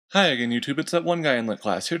Hi again YouTube, it's that one guy in lit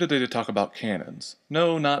class here today to talk about canons.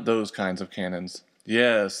 No, not those kinds of canons.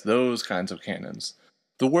 Yes, those kinds of canons.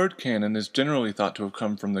 The word canon is generally thought to have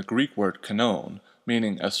come from the Greek word kanon,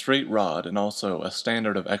 meaning a straight rod and also a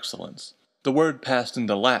standard of excellence. The word passed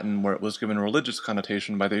into Latin where it was given religious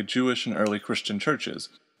connotation by the Jewish and early Christian churches,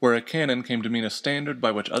 where a canon came to mean a standard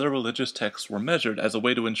by which other religious texts were measured as a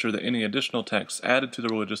way to ensure that any additional texts added to the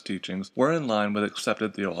religious teachings were in line with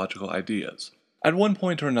accepted theological ideas. At one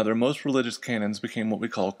point or another, most religious canons became what we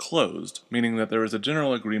call closed, meaning that there is a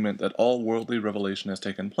general agreement that all worldly revelation has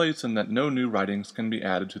taken place and that no new writings can be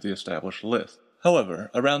added to the established list. However,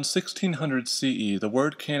 around 1600 CE, the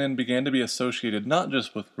word canon began to be associated not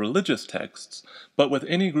just with religious texts, but with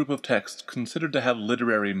any group of texts considered to have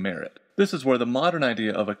literary merit. This is where the modern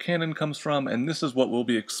idea of a canon comes from, and this is what we'll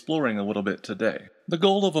be exploring a little bit today. The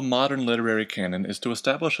goal of a modern literary canon is to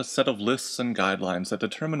establish a set of lists and guidelines that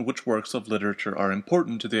determine which works of literature are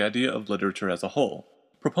important to the idea of literature as a whole.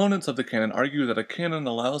 Proponents of the canon argue that a canon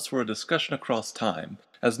allows for a discussion across time,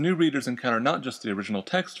 as new readers encounter not just the original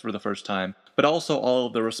text for the first time, but also all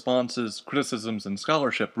of the responses, criticisms, and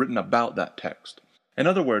scholarship written about that text. In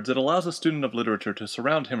other words, it allows a student of literature to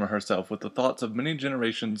surround him or herself with the thoughts of many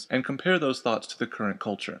generations and compare those thoughts to the current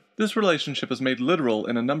culture. This relationship is made literal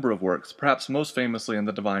in a number of works, perhaps most famously in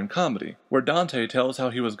the Divine Comedy, where Dante tells how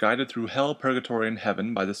he was guided through hell, purgatory, and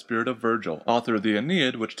heaven by the spirit of Virgil, author of the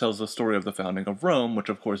Aeneid, which tells the story of the founding of Rome, which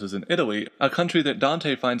of course is in Italy, a country that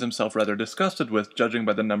Dante finds himself rather disgusted with, judging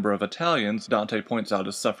by the number of Italians Dante points out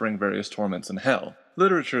as suffering various torments in hell.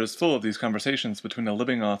 Literature is full of these conversations between a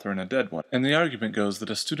living author and a dead one, and the argument goes that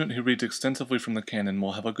a student who reads extensively from the canon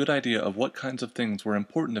will have a good idea of what kinds of things were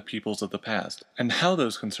important to peoples of the past, and how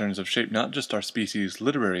those concerns have shaped not just our species'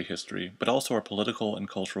 literary history, but also our political and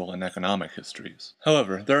cultural and economic histories.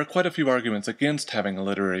 However, there are quite a few arguments against having a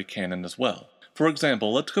literary canon as well. For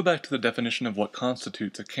example, let's go back to the definition of what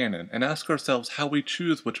constitutes a canon and ask ourselves how we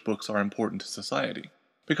choose which books are important to society.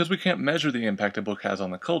 Because we can't measure the impact a book has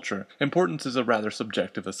on the culture, importance is a rather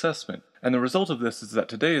subjective assessment, and the result of this is that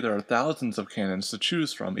today there are thousands of canons to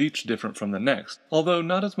choose from, each different from the next, although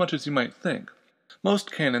not as much as you might think.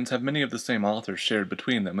 Most canons have many of the same authors shared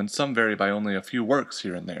between them, and some vary by only a few works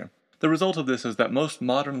here and there. The result of this is that most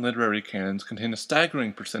modern literary canons contain a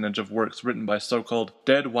staggering percentage of works written by so-called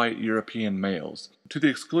dead white European males, to the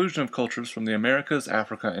exclusion of cultures from the Americas,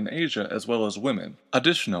 Africa, and Asia, as well as women.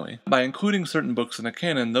 Additionally, by including certain books in a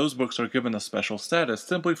canon, those books are given a special status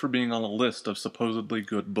simply for being on a list of supposedly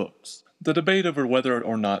good books. The debate over whether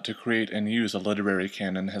or not to create and use a literary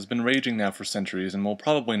canon has been raging now for centuries and will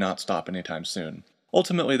probably not stop anytime soon.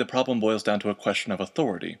 Ultimately, the problem boils down to a question of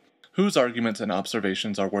authority. Whose arguments and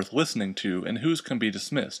observations are worth listening to and whose can be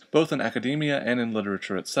dismissed, both in academia and in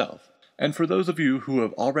literature itself. And for those of you who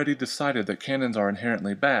have already decided that canons are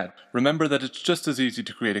inherently bad, remember that it's just as easy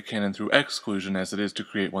to create a canon through exclusion as it is to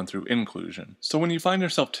create one through inclusion. So when you find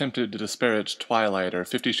yourself tempted to disparage Twilight or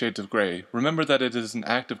 50 Shades of Grey, remember that it is an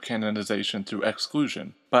act of canonization through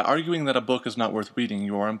exclusion. By arguing that a book is not worth reading,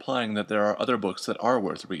 you are implying that there are other books that are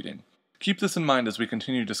worth reading. Keep this in mind as we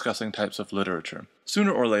continue discussing types of literature.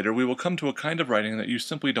 Sooner or later, we will come to a kind of writing that you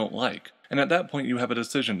simply don't like, and at that point you have a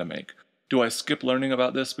decision to make. Do I skip learning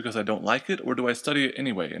about this because I don't like it, or do I study it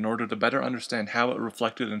anyway in order to better understand how it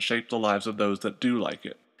reflected and shaped the lives of those that do like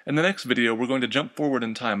it? In the next video, we're going to jump forward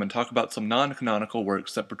in time and talk about some non-canonical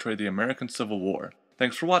works that portray the American Civil War.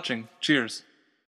 Thanks for watching. Cheers!